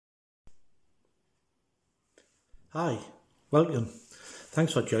Hi, welcome.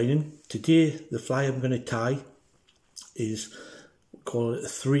 Thanks for joining. Today the fly I'm going to tie is called a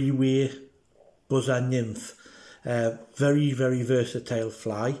three-way buzzer nymph. Very versatile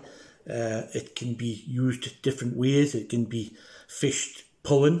fly. It can be used different ways. It can be fished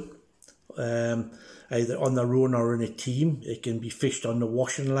pulling, either on their own or in a team. It can be fished on the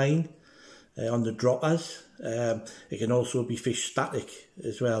washing line, on the droppers. It can also be fished static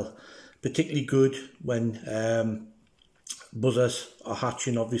as well. Particularly good when buzzers are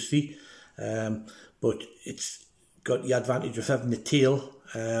hatching, obviously, but it's got the advantage of having the tail.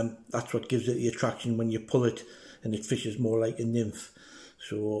 That's what gives it the attraction when you pull it, and it fishes more like a nymph.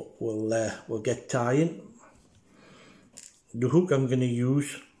 So we'll get tying. The hook I'm going to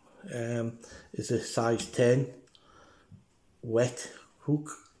use is a size 10 wet hook.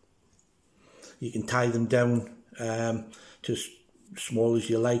 You can tie them down to small as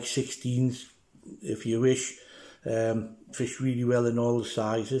you like, 16s if you wish. Fish really well in all the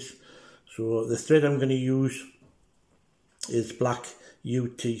sizes. So the thread I'm going to use is black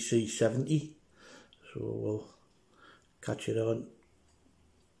UTC 70. So we'll catch it on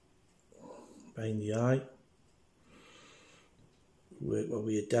behind the eye, work our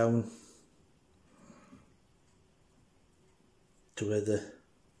way down to where the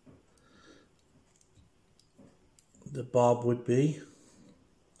barb would be.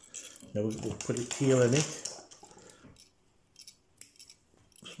 Now we'll put a tail in it,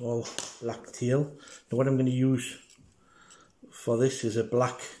 small black tail. Now what I'm going to use for this is a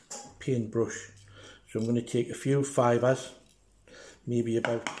black paintbrush. So I'm going to take a few fibres, maybe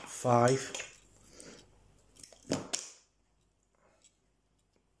about 5.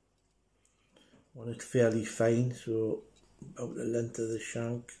 Want it fairly fine, so about the length of the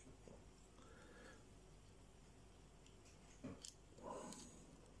shank.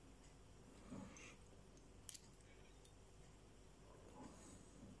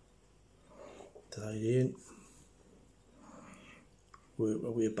 Tie it in, work my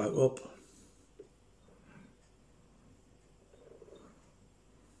way back up.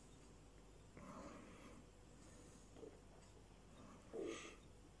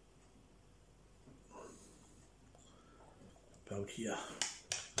 About here.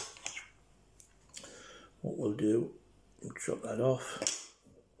 What we'll do, we'll chop that off.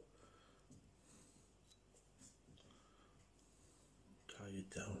 Tie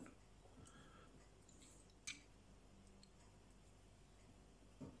it down.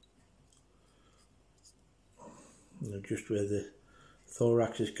 Now just where the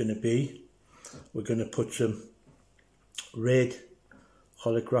thorax is going to be, we're going to put some red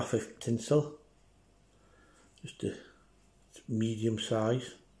holographic tinsel, just a medium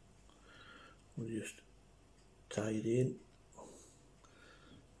size. We'll just tie it in.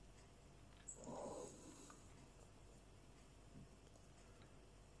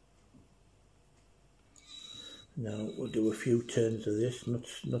 Now we'll do a few turns of this, not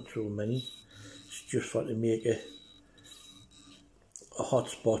so many. It's just for to make a hot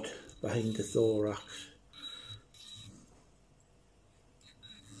spot behind the thorax.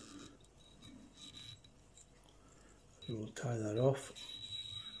 So we'll tie that off.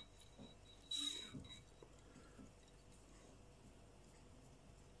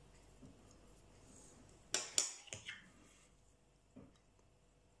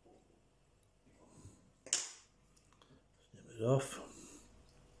 Snip it off.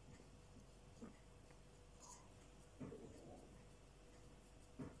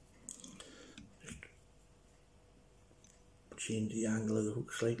 Change the angle of the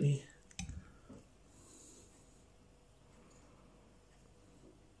hook slightly.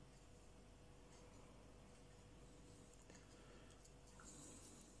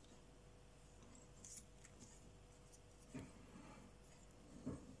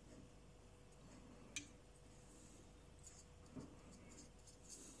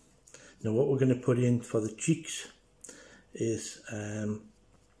 Now what we're going to put in for the cheeks is you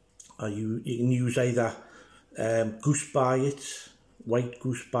can use either goose biots, white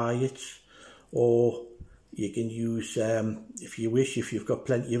goose biots, or you can use, if you wish, if you've got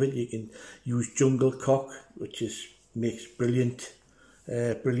plenty of it, you can use jungle cock, which makes brilliant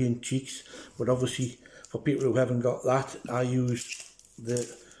cheeks. But obviously for people who haven't got that, I use the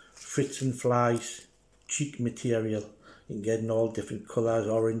Fritz and Flies cheek material. You can get in all different colours,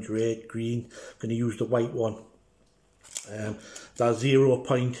 orange, red, green. I'm going to use the white one. They're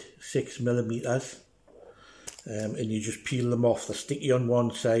 0.6 millimeters. And you just peel them off. They're sticky on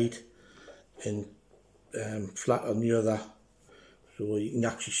one side and flat on the other, so you can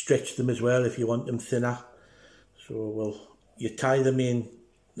actually stretch them as well if you want them thinner. So you tie them in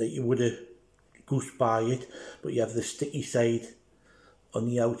like you would a goose by it, but you have the sticky side on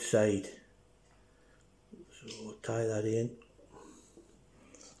the outside. So we'll tie that in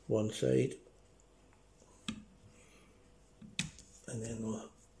one side, and then we'll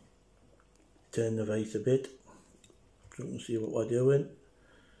turn the vise a bit so you can see what we're doing.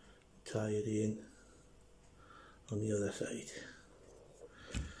 Tie it in on the other side.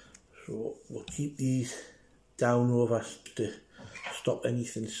 So we'll keep these down over to stop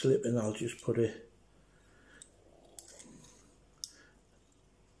anything slipping. I'll just put a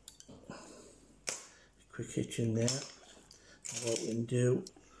quick hitch in there. What we can do,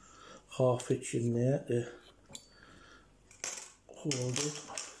 half hitch in there to hold it.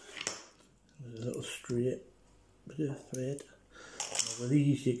 There's a little straight bit of thread. Now with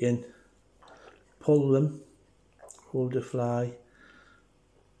these you can pull them, hold the fly,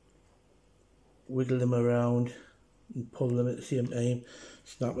 wiggle them around and pull them at the same time,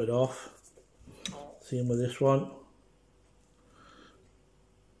 snap it off. Same with this one.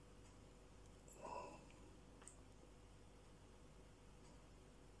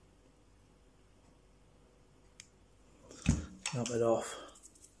 Snap it off,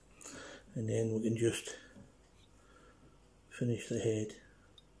 and then we can just finish the head.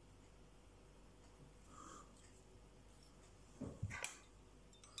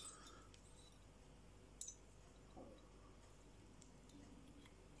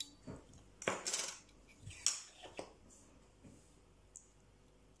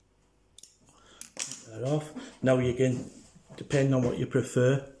 That off. Now you can, depending on what you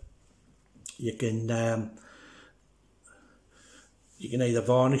prefer, you can either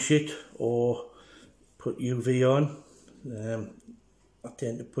varnish it or put UV on. I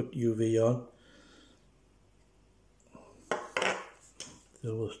tend to put UV on.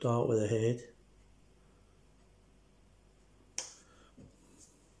 So we'll start with the head.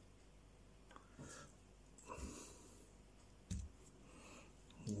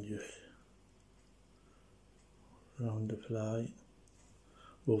 And just round the fly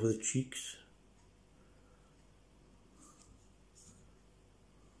over the cheeks.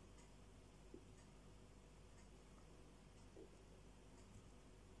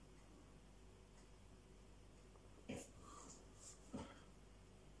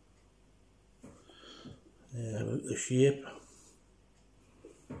 There, about the shape.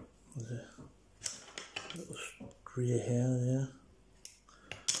 There's a little stray hair there.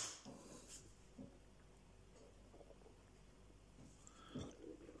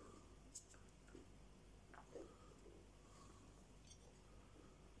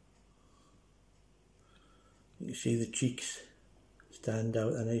 You can see the cheeks stand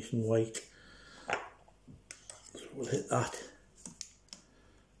out, they're nice and white. So we'll hit that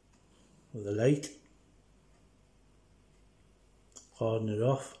with the light. Harden it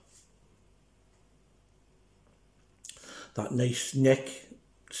off. That nice neck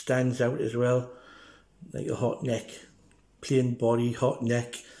stands out as well, like a hot neck, plain body, hot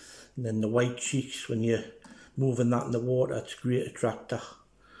neck, and then the white cheeks when you're moving that in the water, it's a great attractor.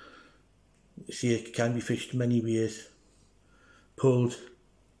 You see, it can be fished many ways, pulled,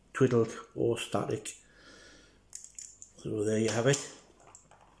 twiddled or static. So there you have it,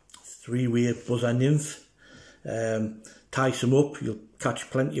 3-way buzzer nymph. Tie some up, you'll catch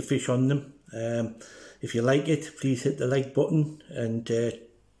plenty of fish on them. If you like it, please hit the like button and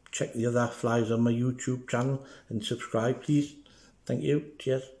check the other flies on my YouTube channel and subscribe please. Thank you,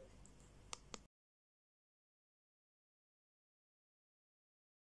 cheers.